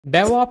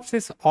DevOps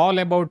is all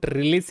about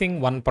releasing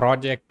one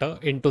project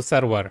into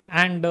server,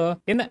 and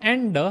in the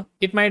end,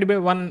 it might be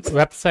one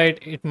website,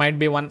 it might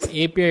be one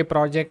API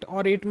project,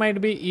 or it might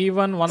be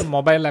even one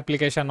mobile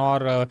application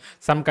or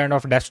some kind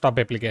of desktop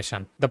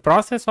application. The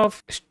process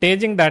of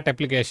staging that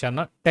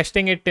application,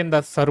 testing it in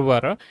the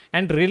server,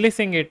 and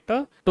releasing it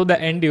to the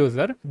end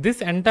user,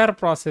 this entire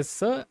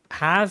process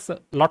has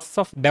lots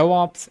of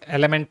DevOps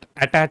element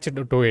attached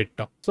to it.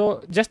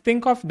 So just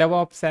think of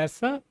DevOps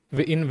as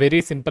in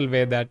very simple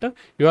way that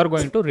you are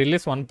going to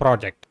release one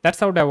project. That's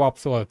how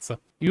DevOps works.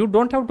 You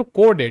don't have to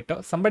code it.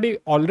 Somebody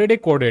already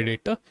coded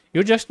it.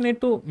 You just need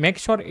to make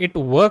sure it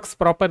works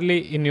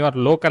properly in your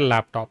local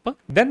laptop.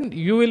 Then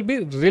you will be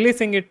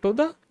releasing it to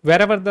the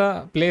wherever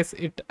the place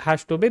it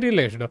has to be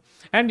released.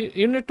 And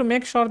you need to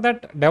make sure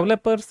that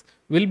developers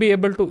will be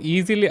able to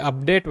easily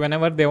update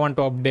whenever they want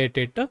to update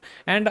it.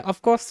 And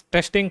of course,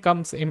 testing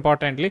comes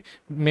importantly,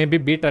 maybe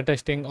beta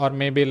testing or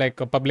maybe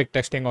like a public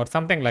testing or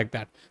something like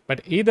that.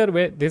 But either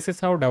way, this is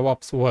how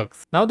DevOps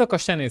works. Now the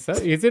question is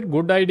it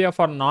good idea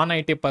for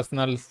non-IT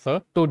personnel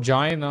to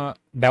join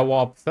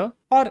DevOps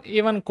or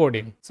even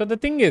coding? So the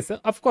thing is,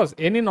 of course,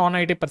 any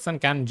non-IT person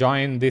can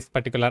join this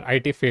particular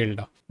IT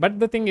field. But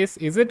the thing is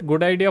it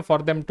good idea for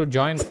them to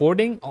join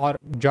coding or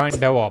join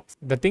DevOps?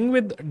 The thing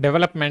with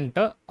development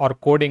or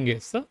coding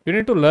is you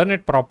need to learn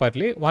it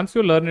properly. Once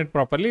you learn it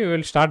properly, you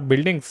will start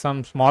building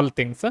some small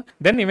things.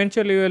 Then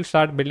eventually you will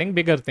start building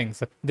bigger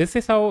things. This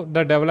is how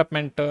the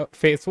development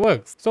phase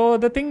works. So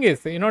the thing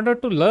is, in order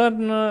to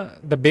learn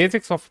the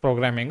basics of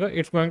programming,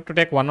 it's going to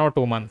take 1 or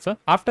 2 months.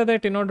 After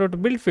that, in order to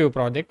build few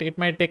project, it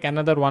might take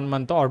another 1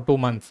 month or 2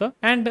 months.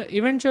 And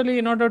eventually,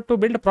 in order to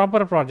build a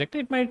proper project,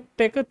 it might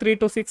take 3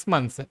 to 6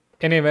 months.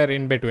 Anywhere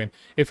in between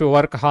if you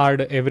work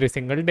hard every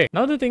single day.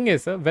 Now the thing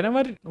is,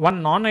 whenever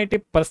one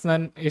non-IT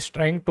person is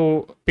trying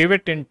to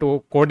pivot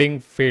into coding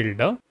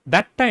field,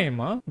 that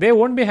time they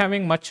won't be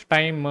having much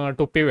time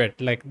to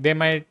pivot. Like they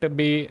might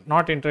be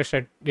not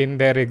interested in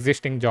their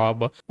existing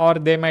job, or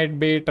they might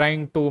be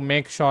trying to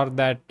make sure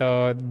that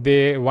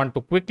they want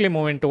to quickly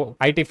move into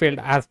IT field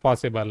as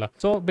possible.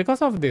 So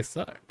because of this,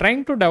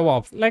 trying to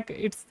DevOps, like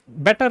it's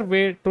better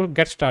way to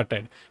get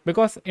started,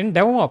 because in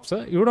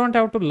DevOps you don't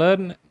have to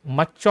learn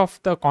much of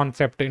the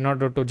concept in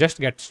order to just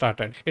get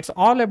started. It's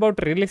all about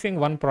releasing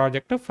one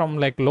project from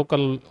like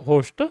local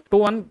host to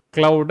one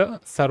cloud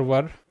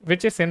server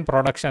which is in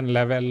production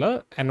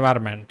level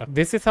environment.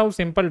 This is how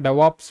simple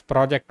DevOps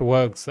project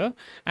works,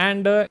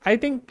 and I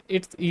think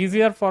it's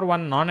easier for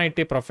one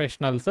non-IT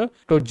professionals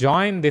to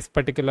join this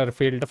particular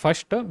field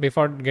first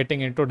before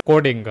getting into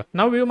coding.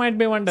 Now you might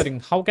be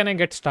wondering, how can I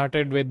get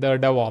started with the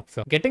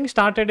DevOps? Getting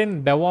started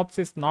in DevOps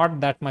is not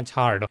that much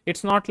hard.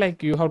 It's not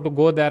like you have to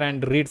go there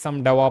and read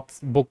some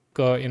DevOps book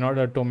in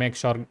order to make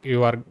sure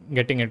you are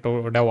getting into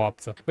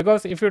DevOps,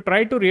 because if you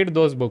try to read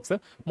those books,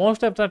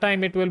 most of the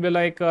time it will be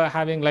like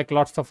having like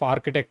lots of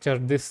architecture,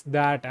 this,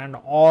 that, and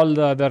all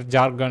the other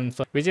jargons,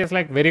 which is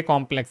like very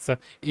complex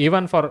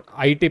even for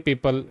IT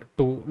people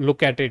to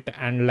look at it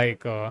and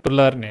like to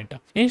learn it.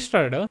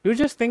 Instead, you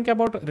just think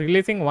about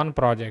releasing one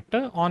project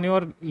on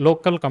your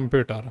local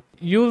computer.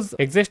 Use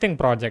existing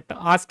project,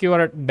 ask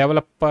your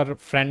developer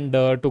friend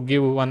to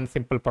give one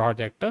simple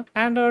project,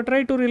 and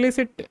try to release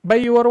it by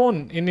your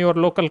own in your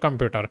local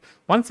computer.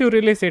 Once you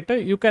release it,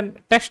 you can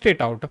test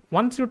it out.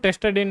 Once you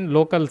tested in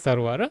local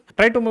server,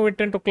 try to move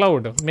it into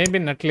cloud, maybe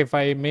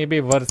Netlify, maybe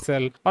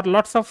Vercel, or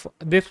lots of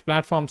these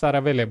platforms are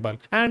available.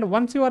 And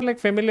once you are like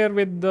familiar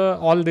with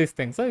all these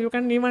things, you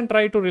can even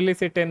try to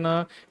release it in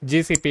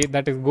GCP,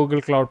 that is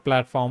Google Cloud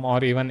Platform,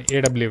 or even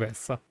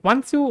AWS.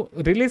 Once you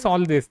release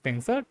all these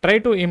things, try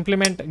to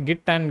implement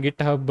Git and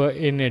GitHub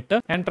in it,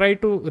 and try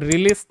to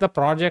release the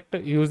project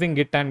using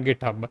Git and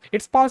GitHub.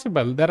 It's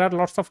possible. There are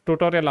lots of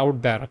tutorial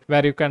out there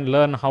where you can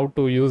learn how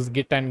to use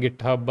Git and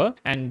GitHub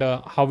and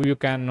how you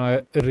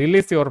can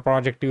release your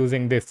project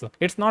using this.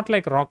 It's not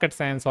like rocket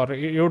science, or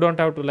you don't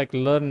have to like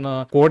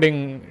learn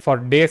coding for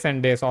days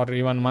and days or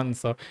even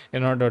months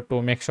in order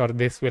to make sure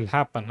this will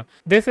happen.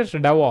 This is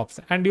DevOps,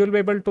 and you'll be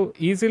able to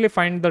easily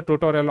find the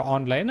tutorial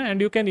online,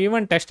 and you can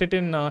even test it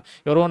in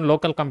your own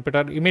local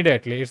computer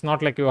immediately. It's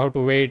not like you have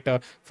to wait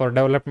for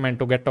development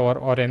to get over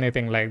or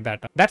anything like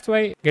that. That's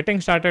why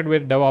getting started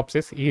with DevOps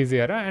is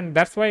easier, and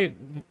that's why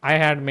I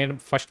had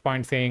made first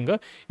point saying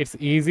it's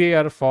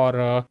easier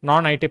for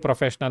non-IT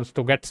professionals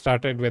to get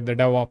started with the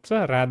DevOps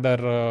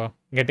rather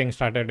getting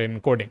started in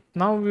coding.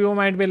 Now you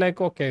might be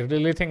like, okay,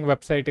 releasing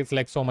website is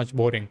like so much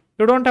boring.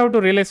 You don't have to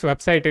release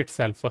website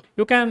itself.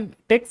 You can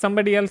take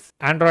somebody else's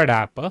Android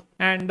app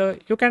and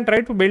you can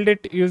try to build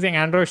it using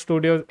Android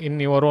Studio in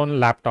your own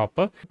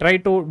laptop. Try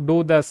to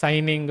do the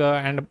signing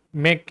and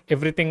make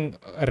everything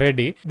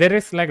ready. There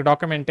is like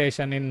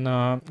documentation in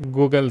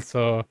Google's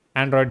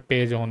Android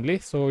page only,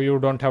 so you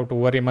don't have to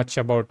worry much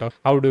about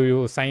how do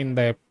you sign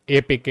the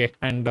APK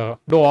and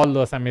do all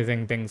those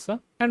amazing things.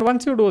 And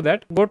once you do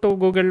that, go to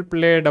Google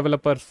Play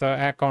developers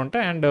account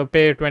and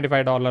pay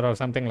 $25 or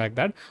something like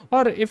that.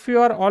 Or if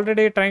you are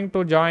already trying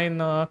to join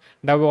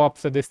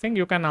DevOps this thing,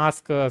 you can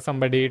ask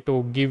somebody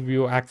to give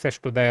you access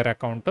to their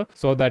account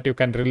so that you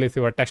can release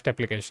your test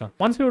application.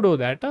 Once you do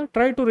that,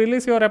 try to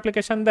release your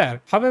application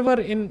there. However,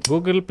 in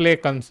Google Play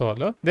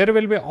console, there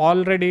will be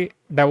already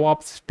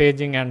DevOps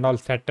staging and all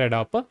set it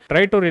up.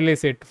 Try to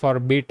release it for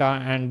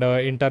beta and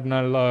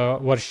internal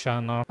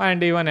version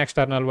and even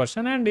external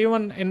version, and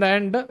even in the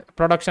end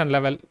production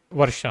level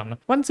version.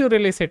 Once you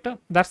release it,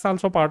 that's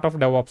also part of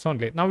DevOps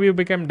only. Now you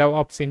become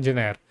DevOps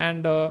engineer,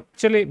 and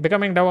actually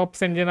becoming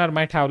DevOps engineer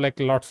might have like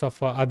lots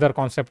of other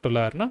concept to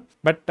learn,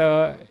 but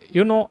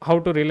you know how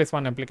to release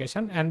one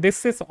application, and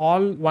this is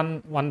all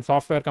one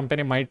software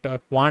company might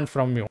want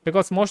from you,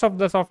 because most of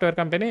the software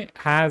company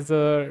has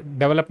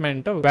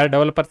development where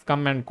developers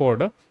come and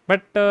code,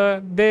 but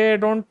they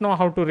don't know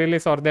how to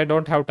release, or they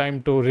don't have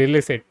time to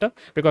release it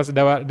because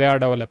they are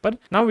developer.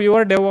 Now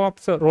your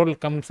DevOps role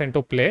comes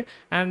into play,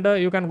 and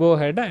you can go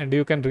ahead and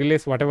you can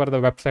release whatever the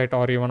website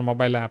or even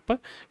mobile app,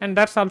 and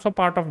that's also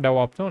part of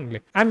DevOps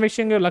only. I'm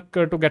wishing you luck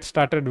to get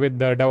started with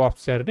the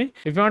DevOps journey.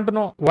 If you want to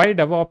know why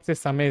DevOps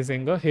is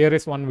amazing, here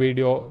is one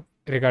video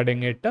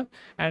regarding it,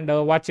 and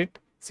watch it.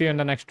 See you in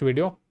the next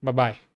video. Bye bye.